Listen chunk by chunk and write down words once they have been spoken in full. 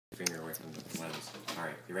finger away from the lens.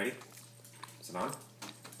 Alright, you ready? Is it on?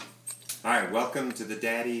 Alright, welcome to the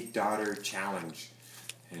Daddy-Daughter Challenge.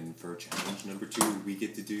 And for challenge number 2, we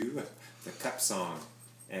get to do the cup song.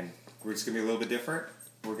 And we're just going to be a little bit different.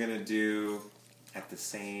 We're going to do at the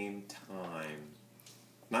same time.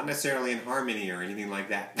 Not necessarily in harmony or anything like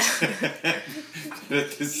that. But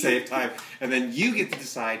at the same time. And then you get to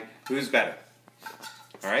decide who's better.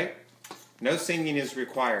 Alright? No singing is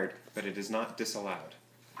required, but it is not disallowed.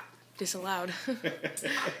 Disallowed.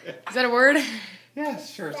 Is that a word? Yeah,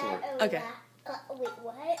 sure it's a word. Okay. Wait,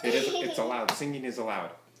 what? It's allowed. Singing is allowed.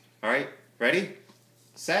 Alright? Ready?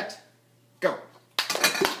 Set? Go!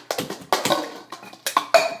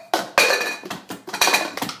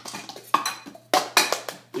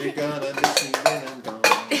 You're gonna miss me when I'm gone.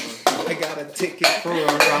 I got a ticket for a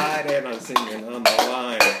ride and I'm singing on the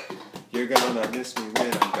line. You're gonna miss me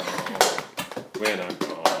when I'm gone. When I'm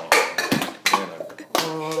gone. When I'm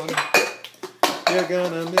gone. You're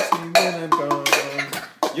gonna miss me when I'm gone.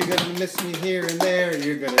 You're gonna miss me here and there.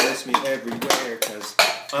 You're gonna miss me everywhere. 'Cause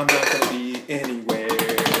I'm not gonna be anywhere.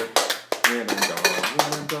 When I'm gone.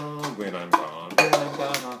 When I'm gone. When I'm gone. When I'm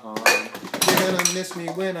gone. You're gonna miss me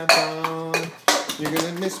when I'm gone. You're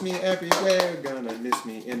gonna miss me everywhere, gonna miss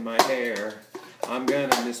me in my hair. I'm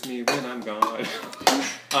gonna miss me when I'm gone.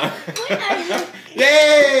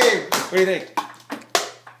 Yay! What do you think?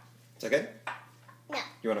 Is that good? No.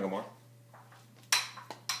 You wanna go more?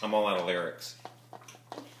 I'm all out of lyrics.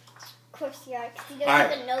 Of course you are, because you don't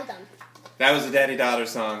Alright. even know them. That was the Daddy-Daughter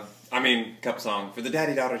song. Cup song for the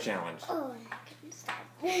Daddy-Daughter Challenge. Oh, I couldn't stop.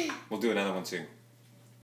 We'll do another one soon.